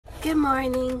Good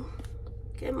morning.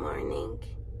 Good morning.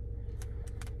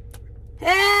 Hey!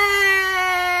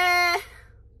 I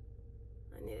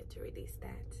needed to release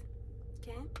that.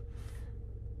 Okay?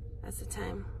 That's the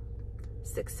time.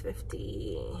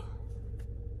 6:50.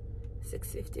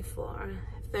 6:54.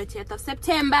 30th of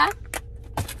September.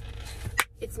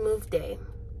 It's move day.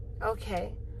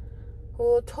 Okay.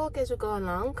 We'll talk as we go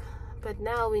along, but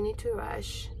now we need to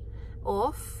rush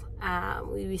off.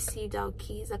 We received our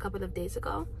keys a couple of days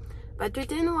ago, but we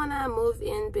didn't want to move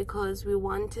in because we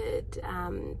wanted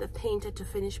the painter to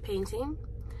finish painting.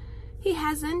 He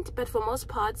hasn't, but for most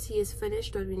parts he has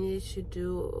finished what we needed to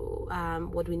do,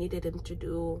 what we needed him to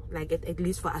do, like at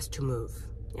least for us to move.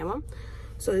 Yeah,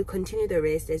 so we'll continue the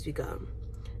rest as we go.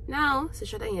 Now, so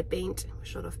short of paint,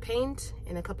 short of paint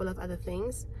and a couple of other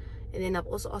things. And then I've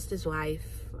also asked his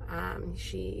wife,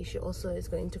 she also is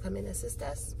going to come and assist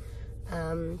us.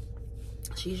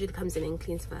 She usually comes in and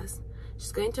cleans first.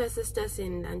 She's going to assist us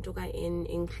in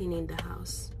cleaning the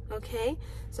house. Okay,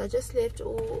 so I just left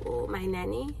my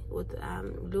nanny with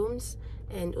Looms,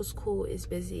 and Usku is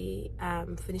busy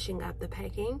finishing up the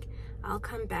packing. I'll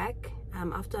come back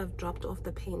after I've dropped off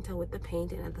the painter with the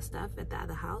paint and other stuff at the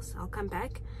other house. I'll come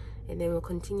back and then we'll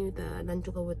continue the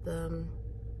Nantuka with the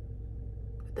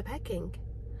packing.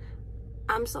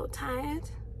 I'm so tired.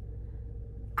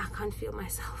 I can't feel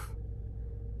myself.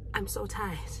 I'm so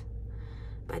tired.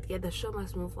 But yeah, the show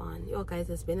must move on. Yo guys,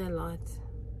 there's been a lot.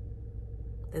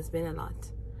 There's been a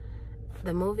lot.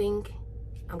 The moving,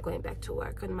 I'm going back to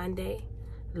work on Monday.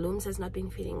 Looms has not been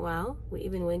feeling well. We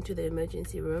even went to the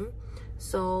emergency room.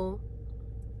 So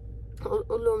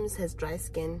Looms has dry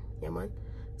skin, yeah man.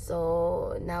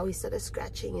 So now he started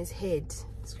scratching his head,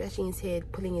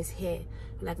 pulling his hair.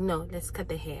 We're like, no, let's cut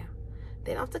the hair.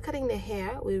 Then after cutting the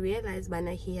hair, we realized by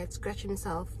now he had scratched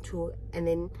himself too, and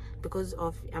then because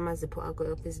of Amazipo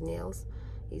of his nails,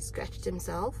 he scratched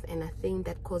himself, and I think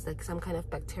that caused like some kind of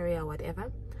bacteria or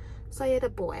whatever. So he had a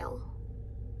boil,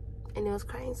 and he was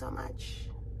crying so much.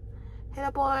 Had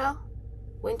a boil,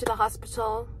 went to the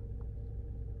hospital.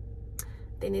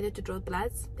 They needed to draw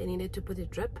bloods, they needed to put a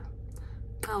drip.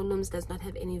 Carl Looms does not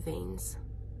have any veins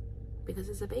because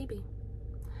it's a baby.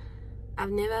 I've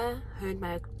never heard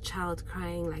my child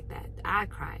crying like that. I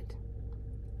cried.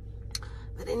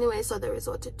 But anyway, so they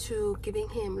resorted to giving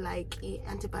him like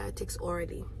antibiotics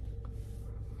orally.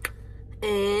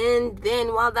 And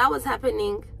then while that was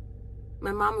happening,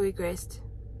 my mom regressed.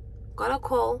 Got a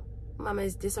call. Mama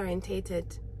is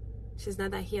disorientated. She's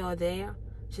neither here or there.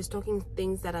 She's talking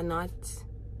things that are not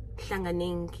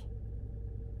hlanganing.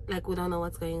 Like we don't know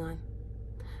what's going on.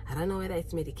 I don't know whether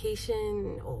it's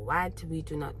medication or what. We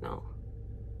do not know.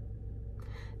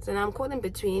 So now I'm caught in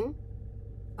between.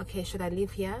 Okay, should I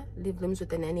leave here? Leave Looms with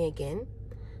the nanny again?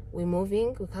 We're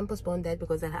moving. We can't postpone that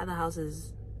because that other house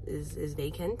is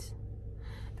vacant.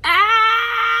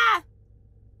 Ah!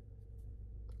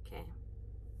 Okay.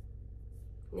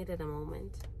 Needed a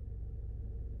moment.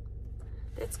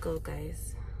 Let's go,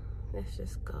 guys. Let's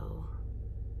just go.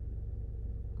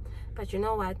 But you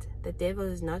know what? The devil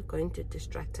is not going to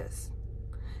distract us.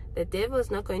 The devil is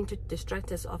not going to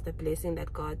distract us of the blessing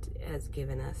that God has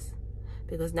given us.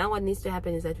 Because now what needs to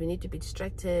happen is that we need to be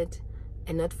distracted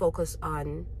and not focus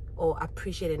on or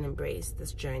appreciate and embrace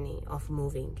this journey of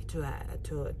moving to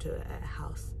a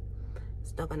house.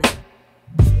 It's not gonna happen.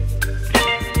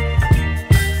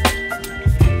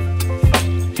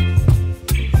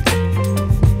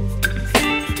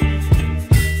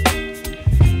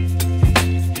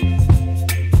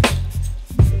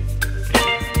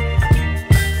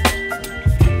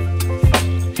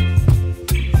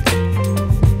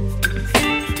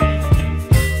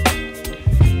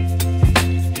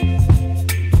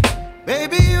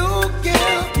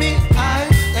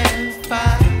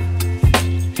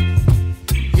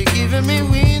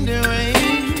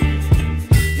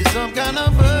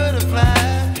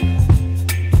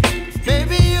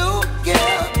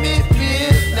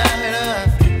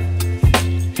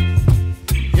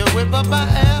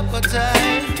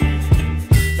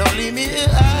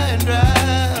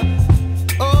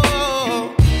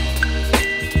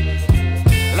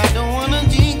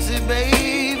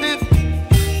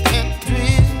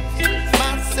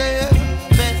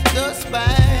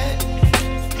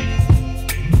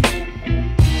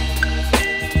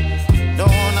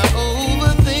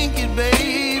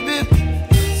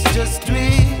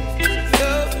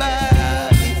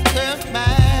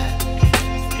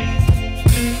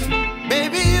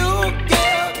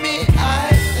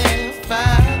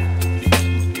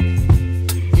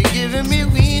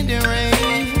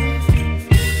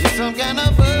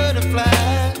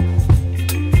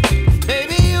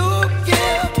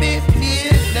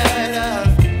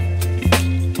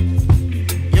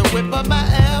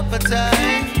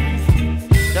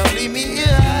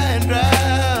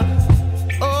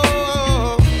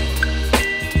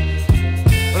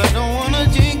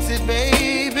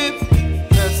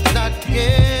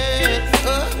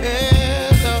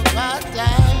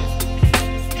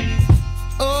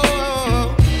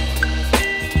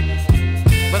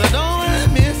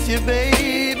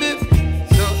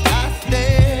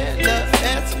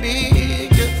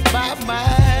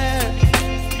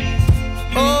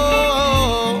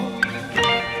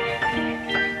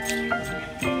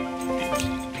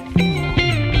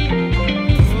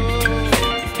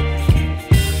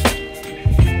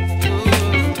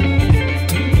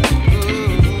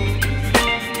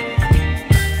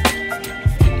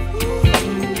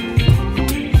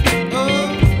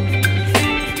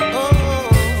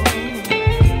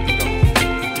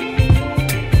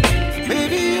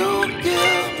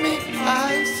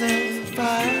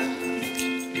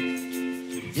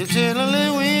 You're chilling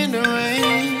in the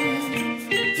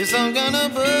rain. You're some kind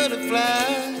of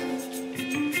butterfly.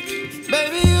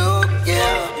 Baby, you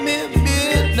give me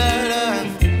midnight.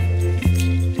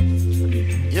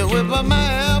 You whip up my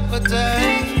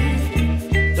appetite.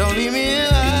 Don't leave me here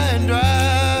high and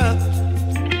dry.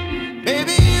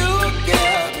 Baby, you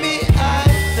give me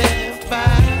ice and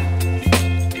fire.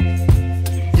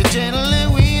 You're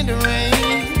channeling wind and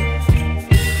rain.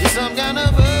 You're some kind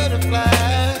of butterfly.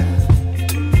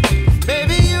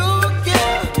 Baby, you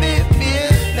give me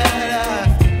midnight.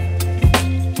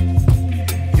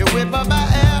 You whip up my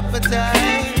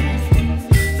appetite.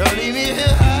 Don't leave me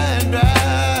here high and dry.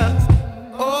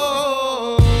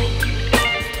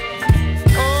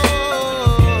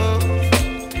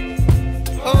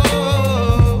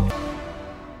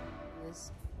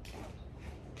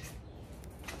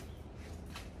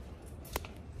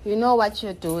 You know what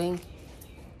you're doing.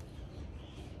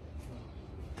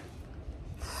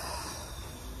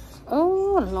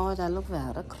 Oh Lord, I look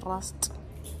very crossed.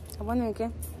 I want to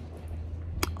get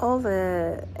all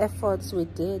the efforts we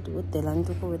did with the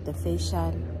Lantuku, with the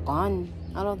facial, gone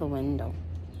out of the window.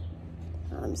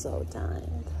 I'm so tired.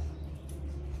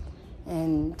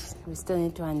 And we still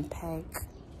need to unpack.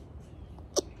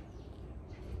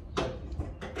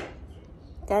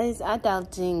 Guys,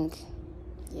 adulting.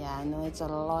 Yeah, I know it's a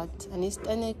lot. And it's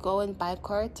gonna go and buy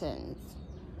curtains.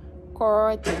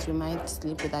 Curtains. We might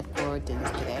sleep without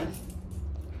curtains today.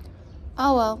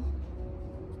 Oh well.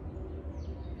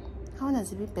 I wanna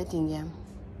sleep bedding, yeah.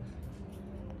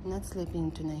 I'm not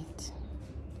sleeping tonight.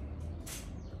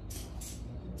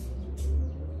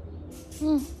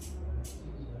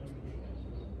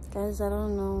 Guys, I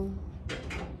don't know.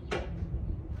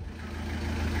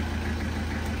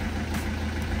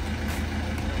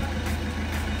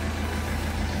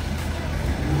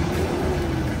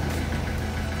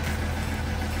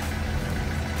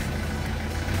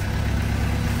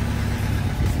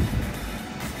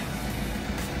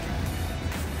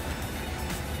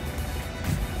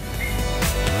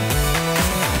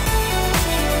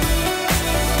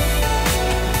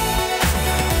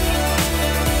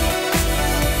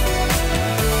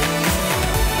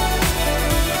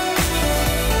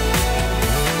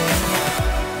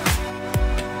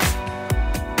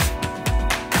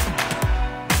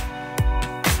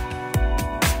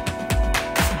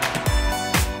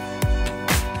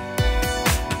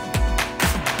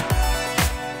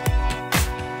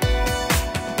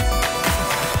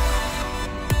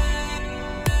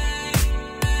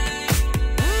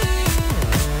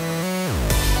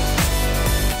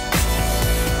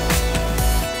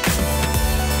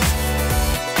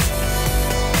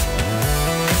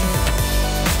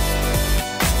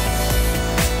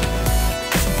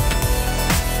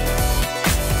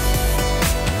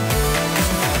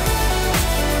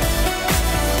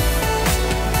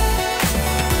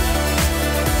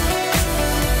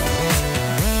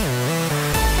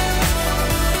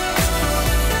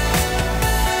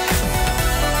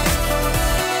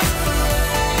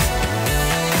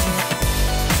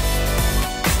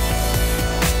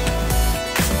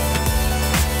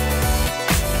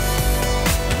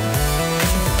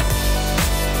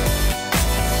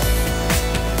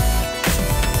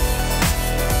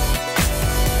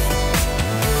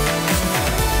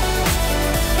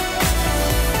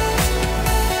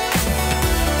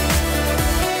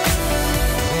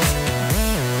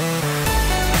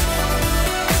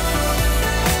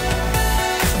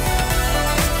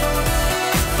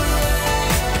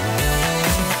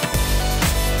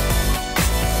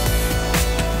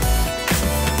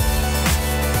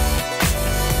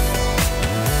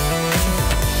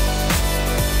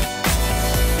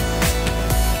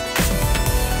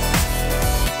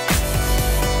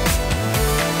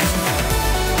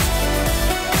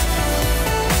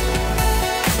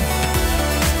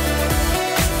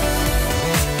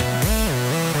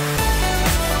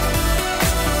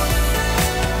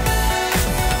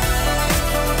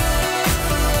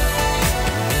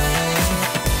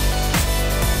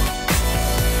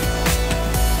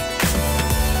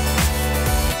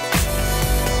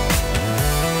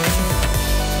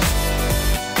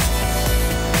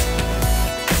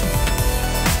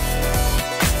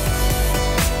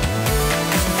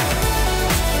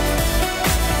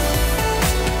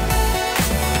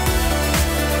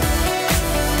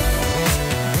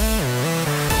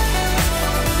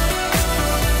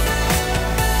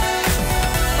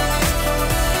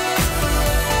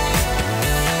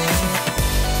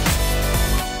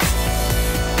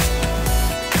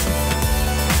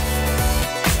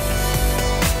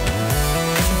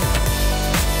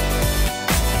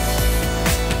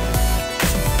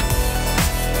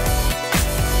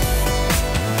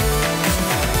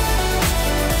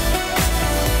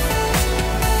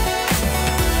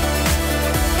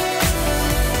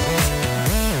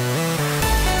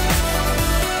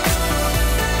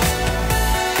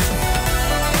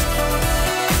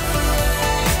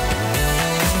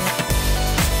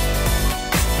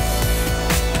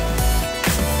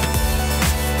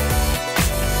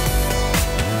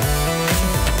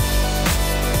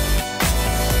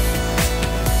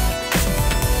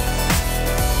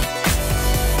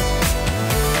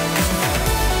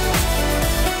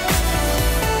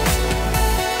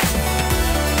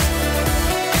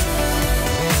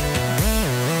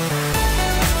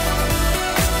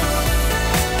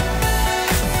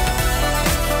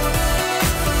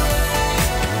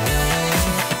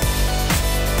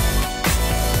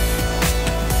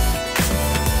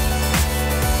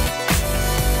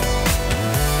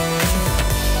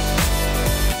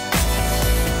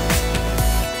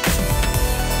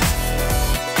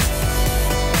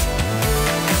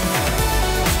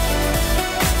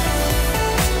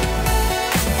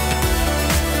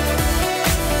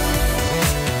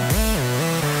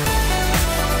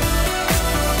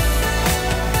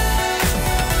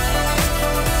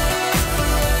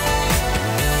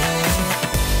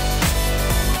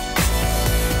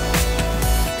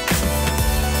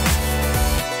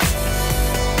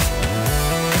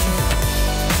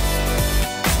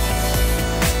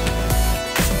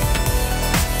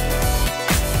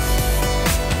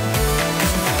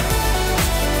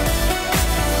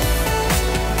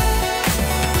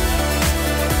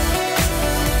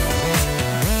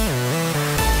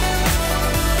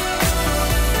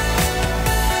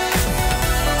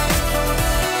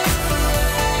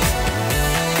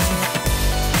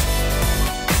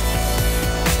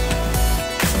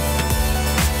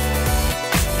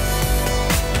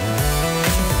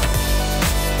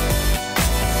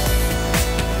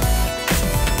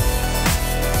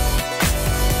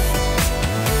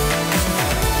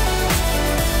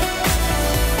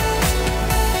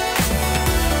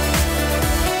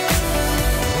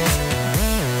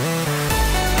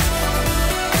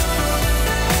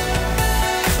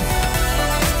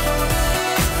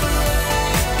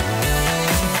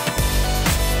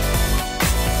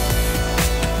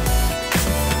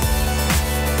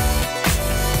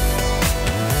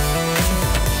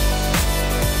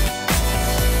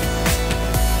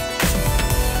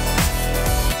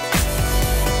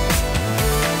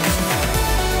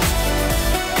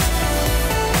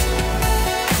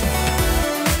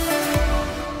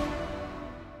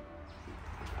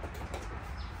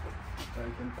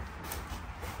 can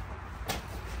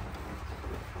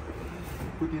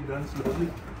put it down slowly.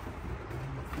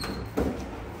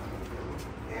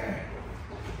 Yeah,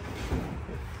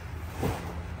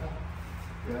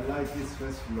 I like this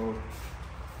first floor.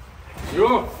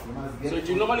 Yo, so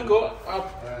do you normally go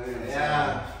up?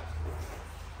 Yeah.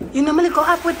 You normally go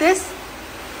up with this?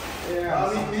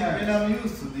 Yeah, when I'm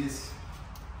used to this.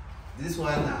 This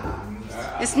one, I'm used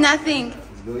to. It's nothing.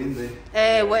 Let's go in there.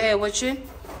 Hey, what you?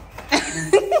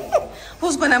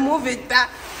 Who's gonna move it back?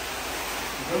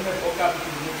 You don't have walk up to move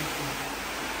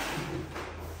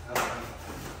it.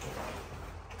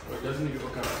 It doesn't need to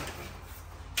walk up.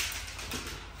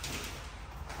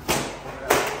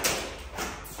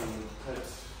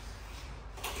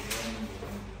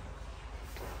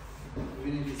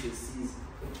 Even if it's a season.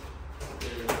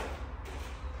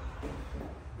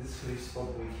 This free spot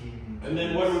we keep. And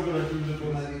then what are we gonna do with the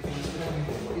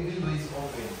Even though it's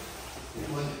open, it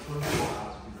won't go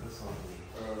out because of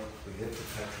we have to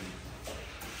cut it.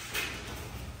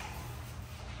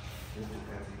 We have to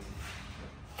cut it.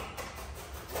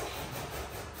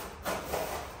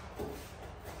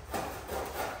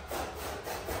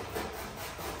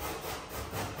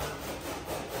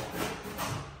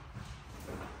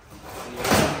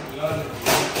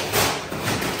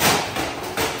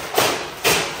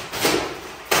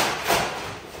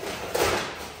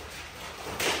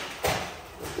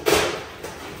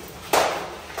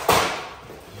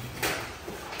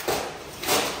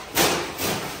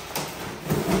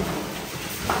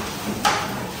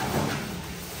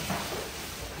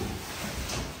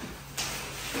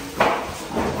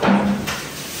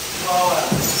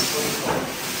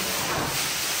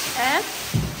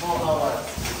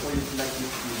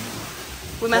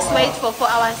 We must wait for 4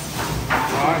 hours.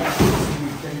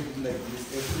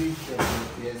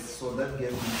 Yes, so that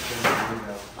gets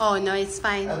Oh no, it's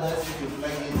fine. otherwise if you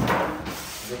plug it,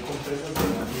 the compressor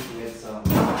will need to get some.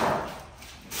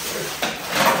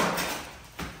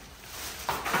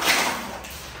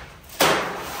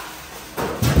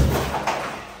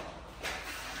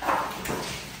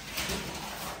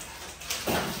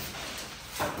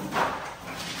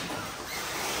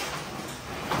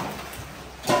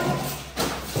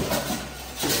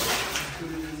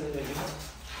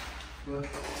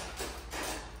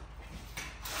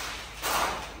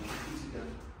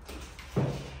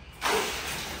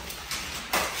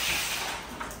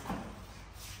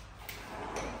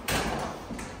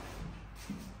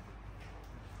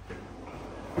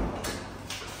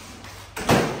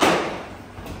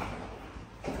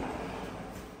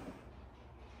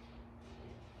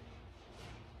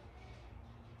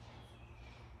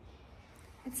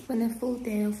 It's been a full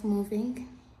day of moving.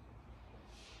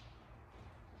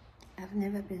 I've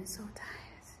never been so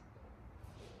tired.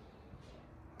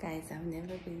 Guys, I've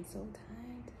never been so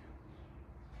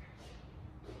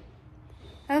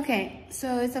tired. Okay,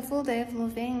 so it's a full day of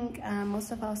moving.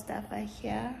 Most of our stuff are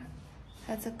here.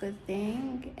 That's a good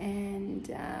thing. And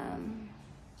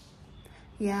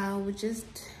yeah,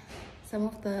 some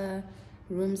of the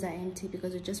rooms are empty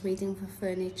because we're just waiting for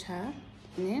furniture.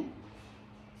 Yeah?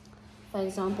 For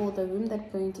example, the room that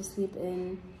we're going to sleep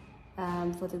in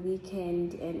for the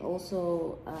weekend and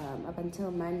also up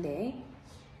until Monday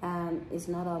is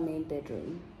not our main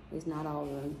bedroom, is not our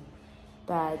room.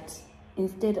 But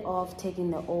instead of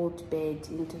taking the old bed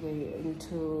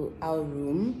into our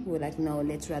room, we're like, no,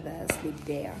 let's rather sleep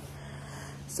there.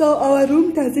 So our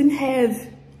room doesn't have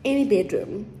any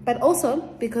bedroom, but also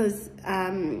because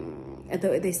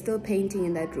they're still painting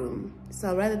in that room.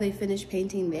 So rather they finish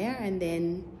painting there and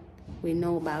then we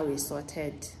know about we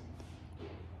sorted.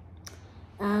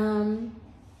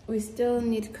 We still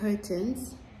need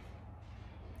curtains.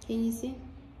 Can you see?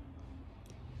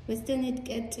 We still need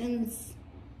curtains.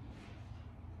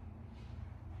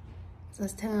 So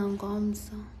it's telling them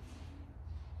so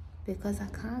because I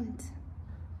can't.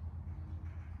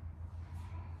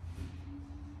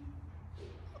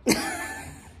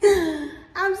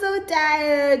 I'm so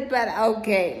tired, but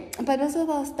okay. But also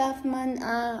our stuff, man,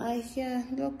 are here.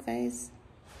 Look, guys.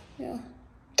 Yeah.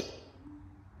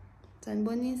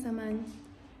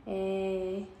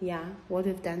 Yeah, what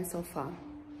we've done so far.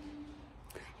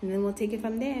 And then we'll take it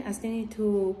from there. I still need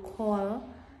to call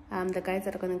the guys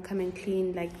that are going to come and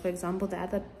clean. Like, for example, the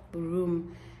other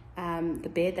room,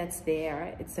 the bed that's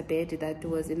there, it's a bed that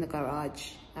was in the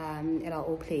garage at our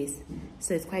old place.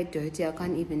 So it's quite dirty. I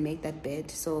can't even make that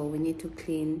bed. So we need to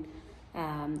clean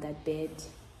that bed.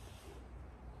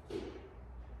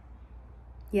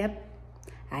 Yep.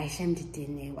 I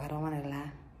don't want to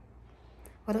lie.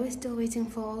 What are we still waiting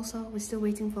for also? We're still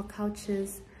waiting for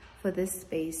couches for this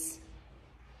space.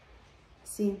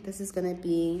 See, this is going to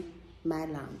be my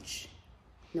lounge.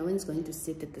 No one's going to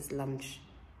sit at this lounge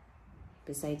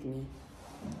beside me.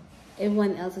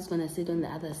 Everyone else is going to sit on the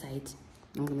other side.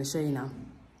 I'm going to show you now.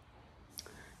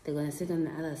 They're going to sit on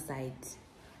the other side.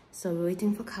 So we're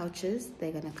waiting for couches.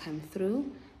 They're going to come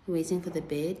through. We're waiting for the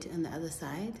bed on the other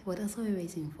side. What else are we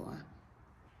waiting for?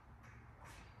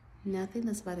 Nothing,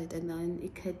 that's about it. And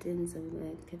then curtains. I'm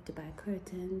going to have to buy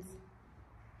curtains.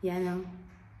 Yeah, no?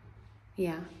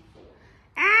 Yeah.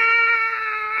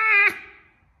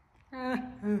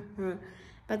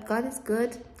 But God is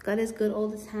good. God is good all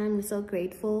the time. We're so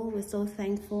grateful. We're so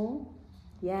thankful.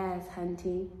 Yes,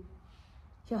 hunty.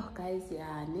 Yo, guys,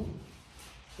 yeah, ne?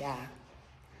 Yeah.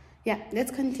 Yeah,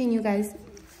 let's continue, guys.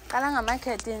 Kalanga my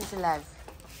curtains live.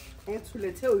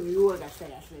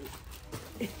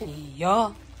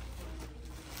 Yo.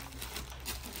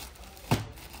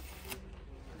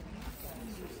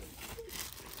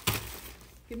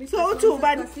 So too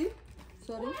bad.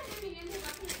 Sorry.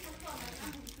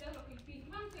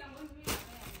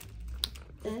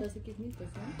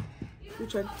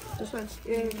 Which one? This one.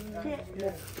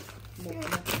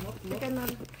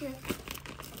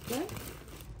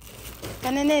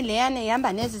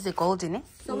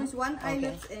 So it's one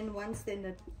eyelid and one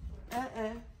standard.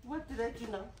 What did I do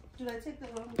now? Did I take the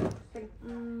wrong thing?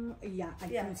 Yeah, I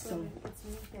think so. It's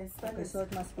me, guys. Okay, so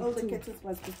it must be all the two. kettles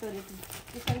must be 30.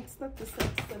 You can stop the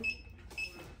system.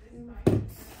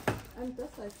 And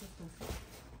that's why I said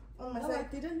On my no, side.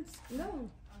 I didn't. No.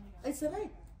 It's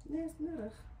alright. Yes,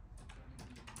 no.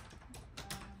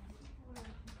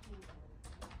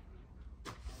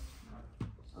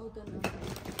 Oh, don't know.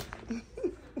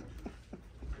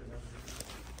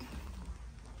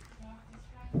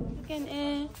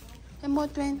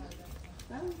 Emotweni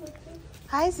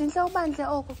hayi zinhle ubandle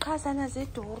oku qhasana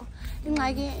zeduru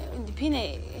ingxaki ndiphine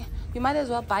you might as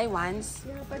well buy once.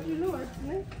 Yeah, but you know what?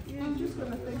 Ne? You're just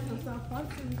going to thank yourself.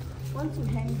 Once you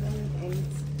hang them and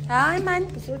Hayi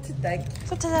man so to take.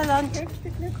 sothetha loo nto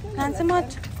nantsi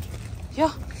imoto yho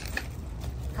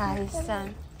hayi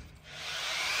sana.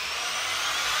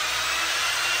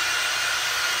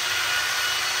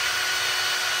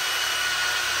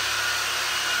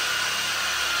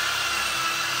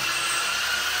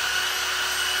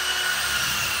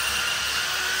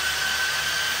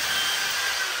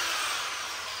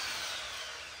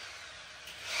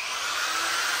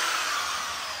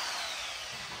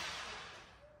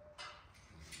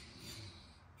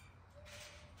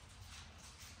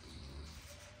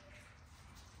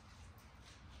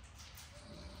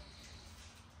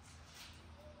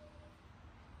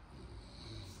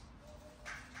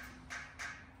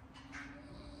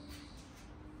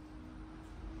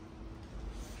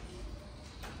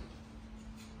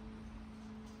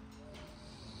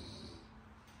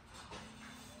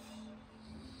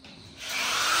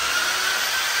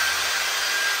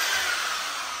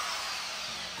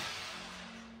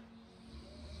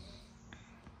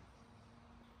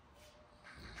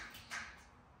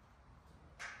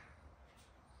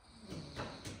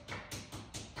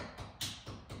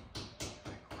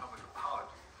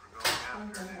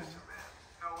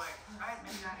 No way. I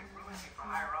admit that it ruined me for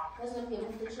higher office. You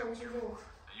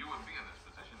wouldn't be in this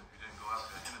position if you didn't go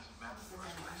after an innocent man in the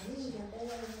first place.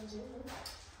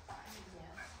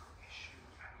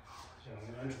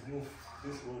 When I move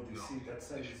this road, you see that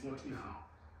side is not even. No,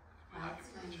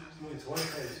 it's one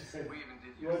side. She said, We even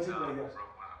did you want it like that?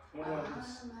 broke one up. What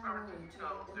happens? Robert, you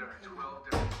know, there are 12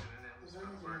 different synonyms for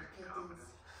learning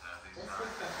competence. These are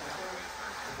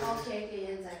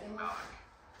Malik.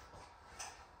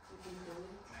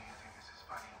 Now you think this is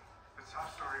funny, but sob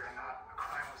story or not, a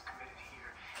crime was committed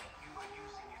here. You were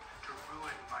using it to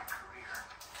ruin my career.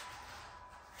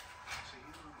 So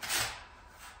you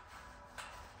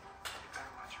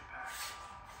better watch your back.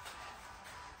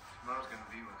 Tomorrow's gonna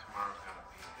be what tomorrow's gonna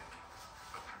be.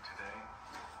 But for today,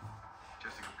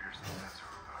 Jessica Pearson sends her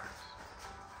regards.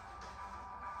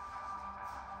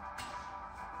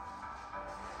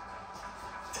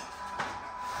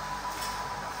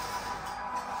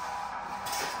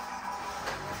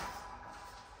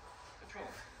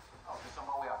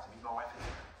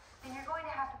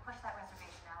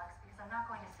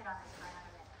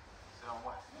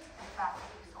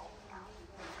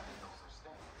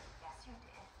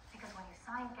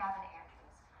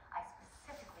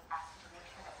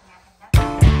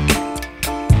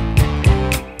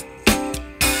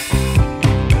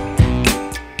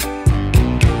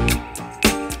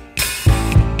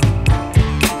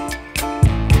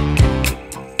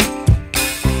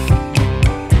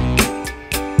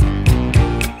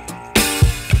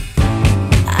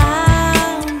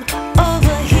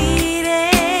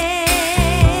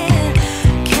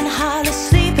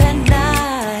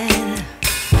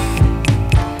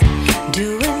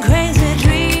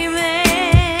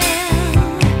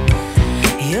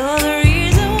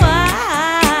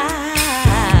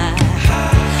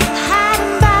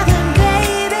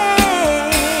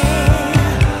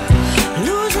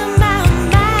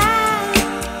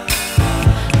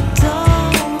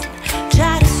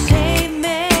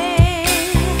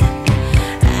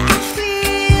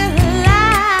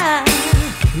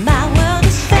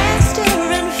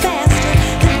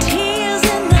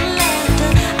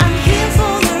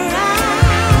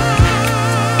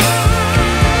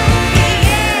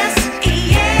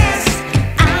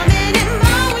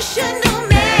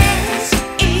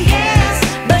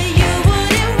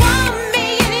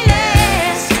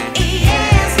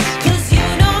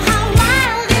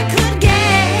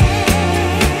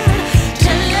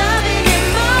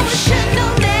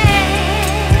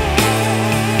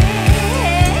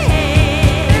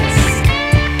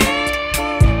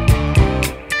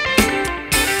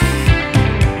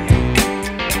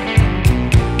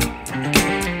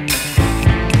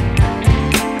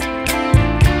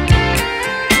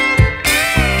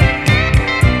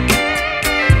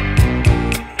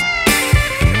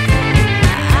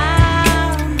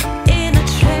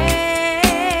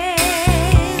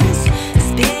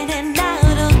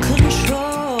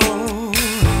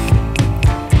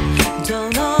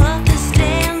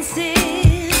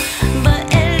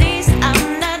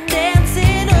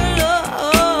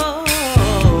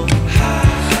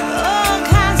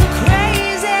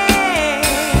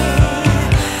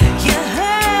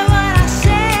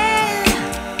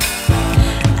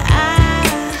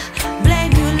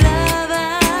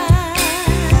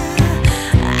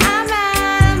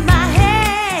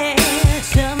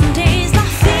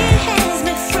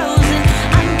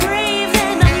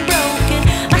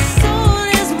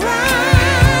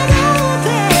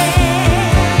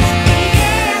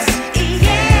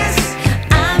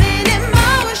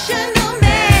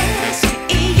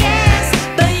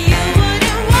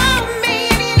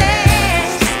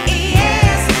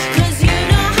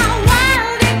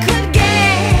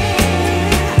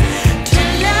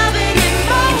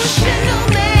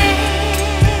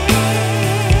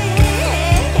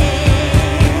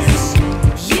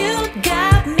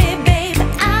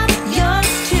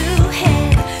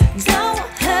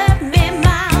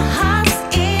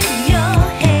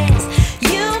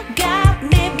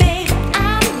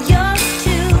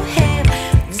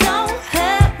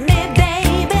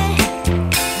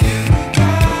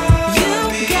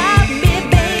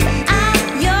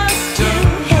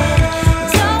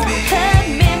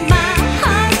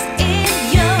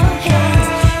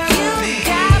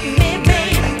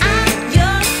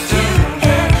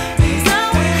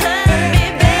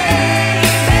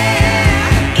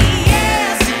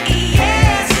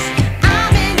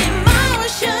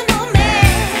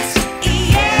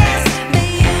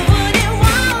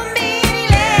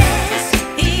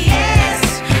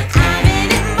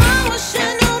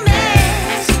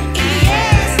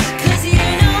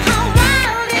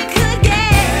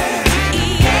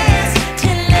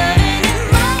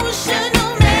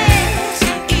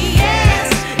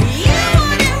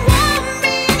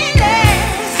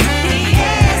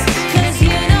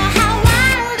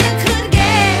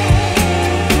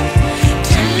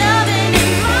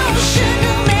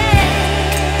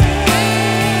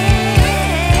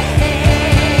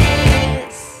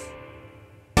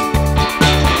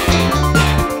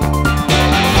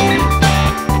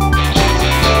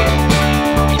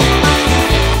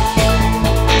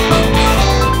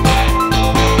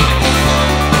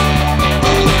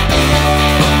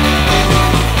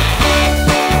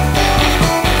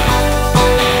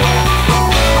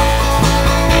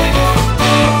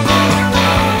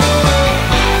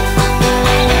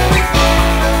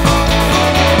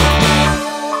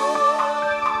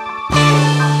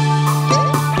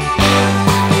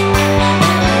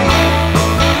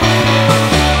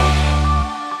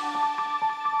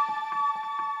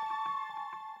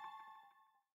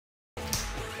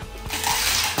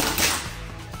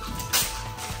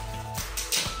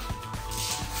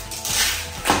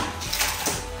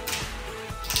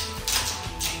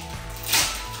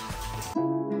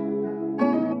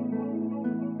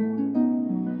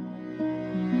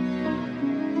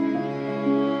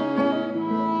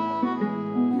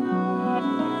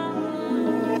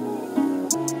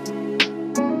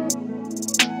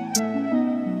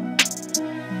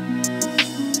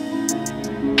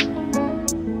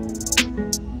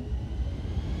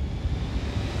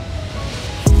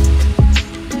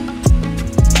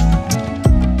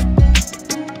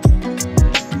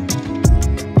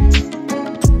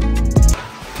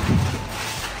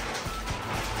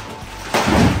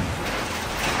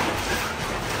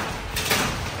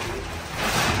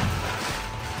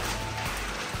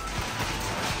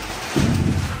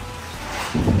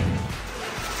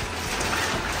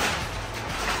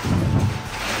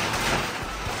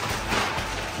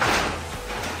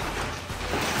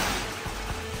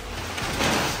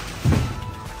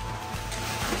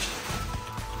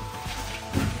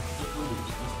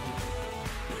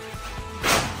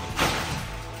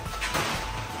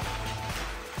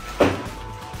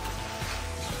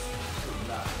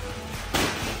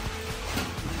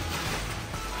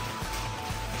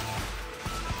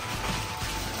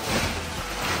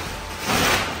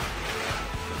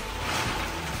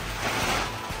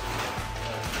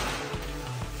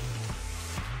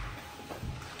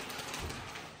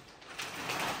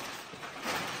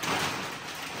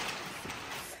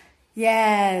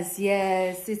 Yes,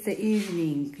 it's the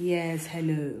evening. Yes,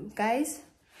 hello guys.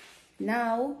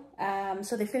 Now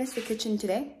so they finished the kitchen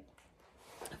today.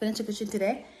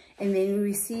 And then we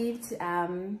received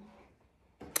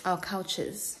our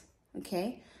couches,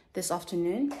 okay, this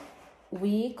afternoon.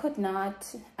 We could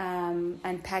not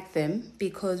unpack them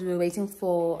because we were waiting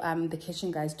for the kitchen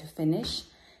guys to finish.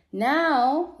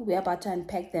 Now we're about to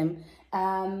unpack them.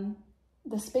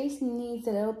 The space needs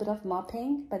a little bit of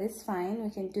mopping, but it's fine.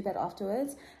 We can do that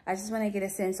afterwards. I just want to get a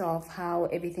sense of how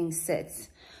everything sits.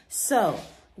 So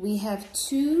we have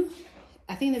two,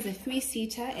 I think there's a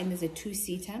 3-seater and there's a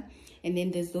 2-seater. And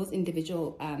then there's those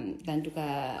individual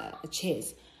Danduka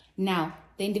chairs. Now,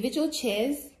 the individual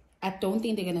chairs, I don't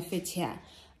think they're going to fit here.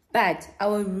 But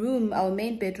our room, our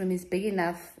main bedroom is big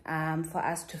enough for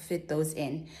us to fit those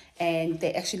in. And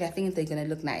they actually, I think they're going to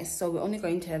look nice. So we're only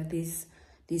going to have these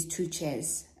 2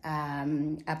 chairs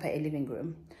up at a living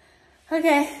room.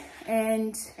 Okay,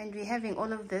 and we're having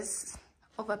all of this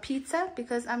over pizza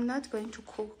because I'm not going to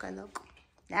cook. Look,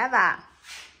 never.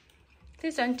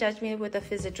 Please don't judge me with a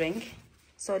fizzy drink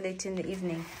so late in the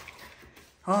evening.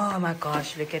 Oh my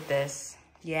gosh, look at this.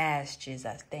 Yes,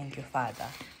 Jesus. Thank you, Father.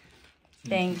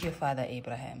 Thank you, Father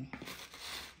Abraham.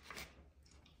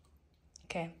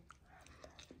 Okay.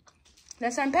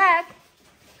 Let's unpack.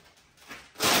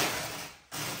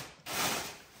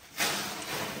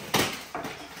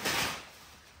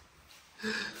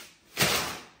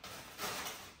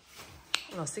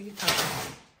 Oh, sige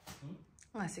couches.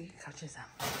 Oh, sige couches.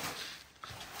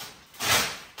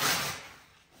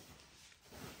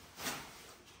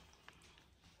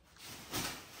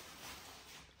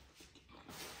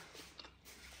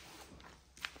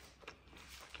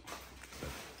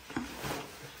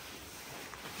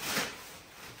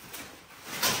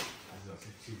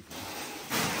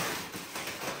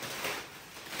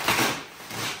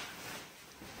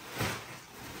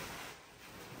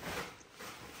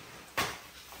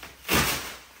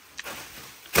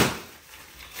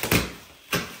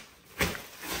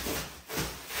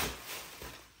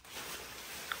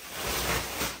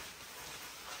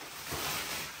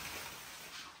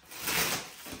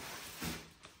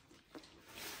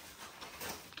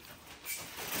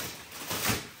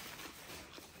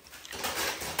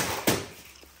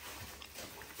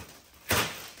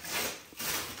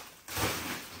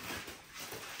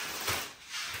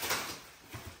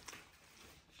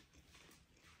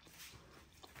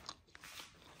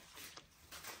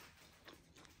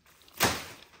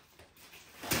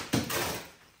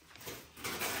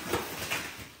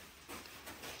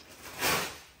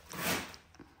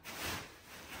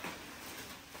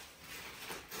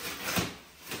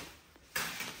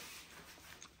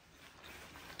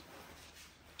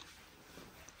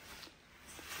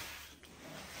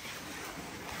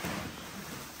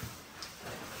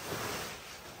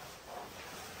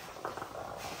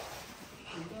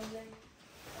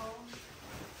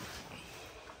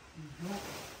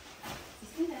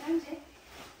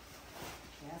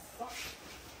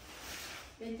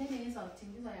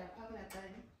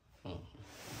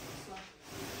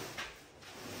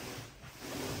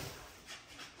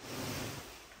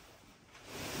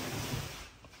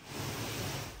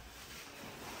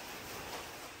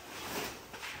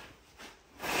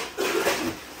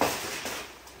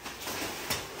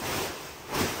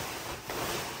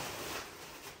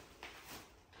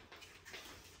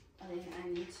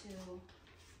 I need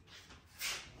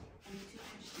to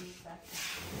push these back.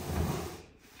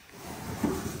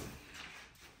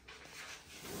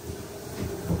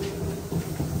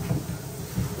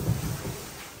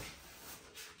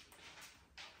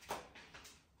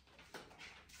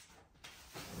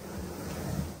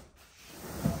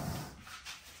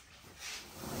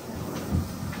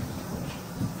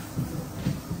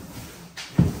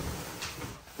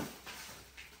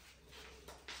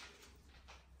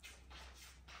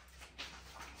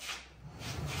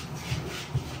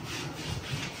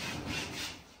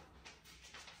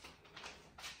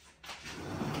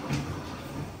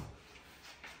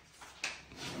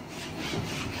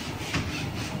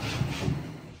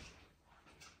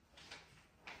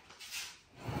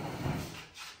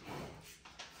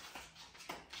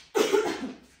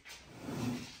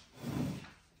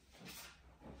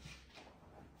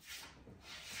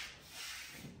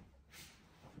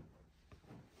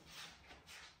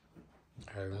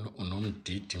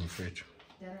 Unomdidi mfethu.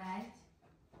 Right.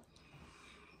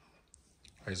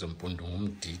 Ayizompundu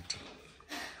ngumdidi.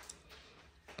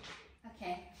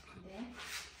 Okay. Then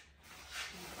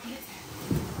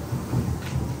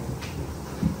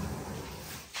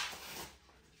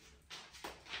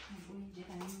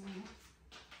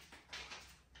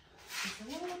just a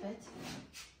little bit.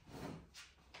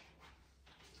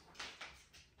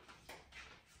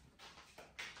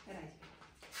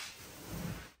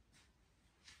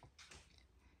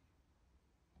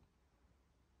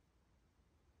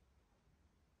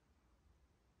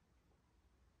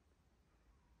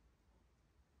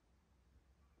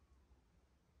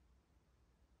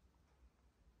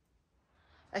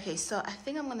 Okay, so I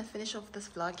think I'm gonna finish off this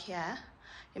vlog here.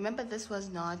 Remember, this was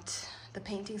not, the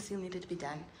painting still needed to be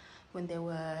done when they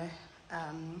were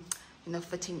you know,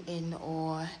 fitting in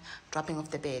or dropping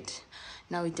off the bed.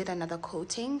 Now we did another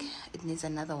coating, it needs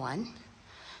another one,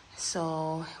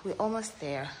 so we're almost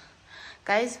there,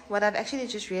 guys. What I've actually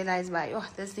just realized,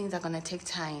 these things are gonna take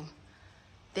time.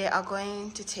 They are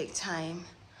going to take time.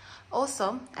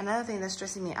 Also, another thing that's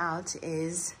stressing me out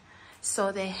is,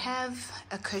 so they have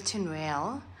a curtain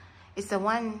rail. It's the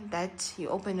one that you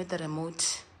open with the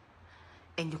remote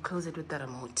and you close it with the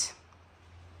remote.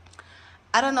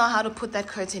 I don't know how to put that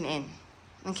curtain in,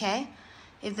 okay?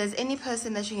 If there's any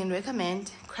person that you can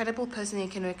recommend, credible person you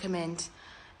can recommend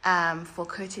for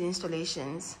curtain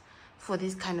installations, for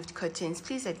these kind of curtains,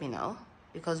 please let me know,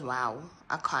 because wow,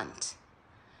 I can't.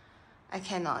 I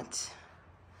cannot.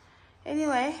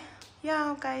 Anyway,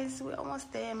 yeah, guys, we're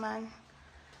almost there, man.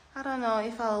 I don't know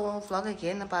if I will vlog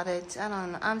again about it. I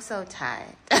don't know. I'm so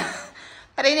tired.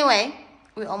 But anyway,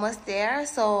 we're almost there.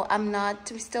 So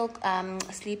we're still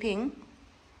sleeping.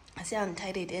 I see how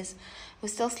untidy it is. We're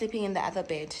still sleeping in the other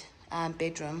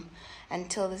bedroom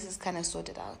until this is kind of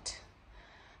sorted out.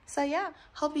 So yeah,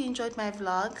 hope you enjoyed my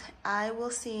vlog. I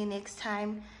will see you next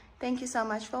time. Thank you so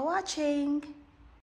much for watching.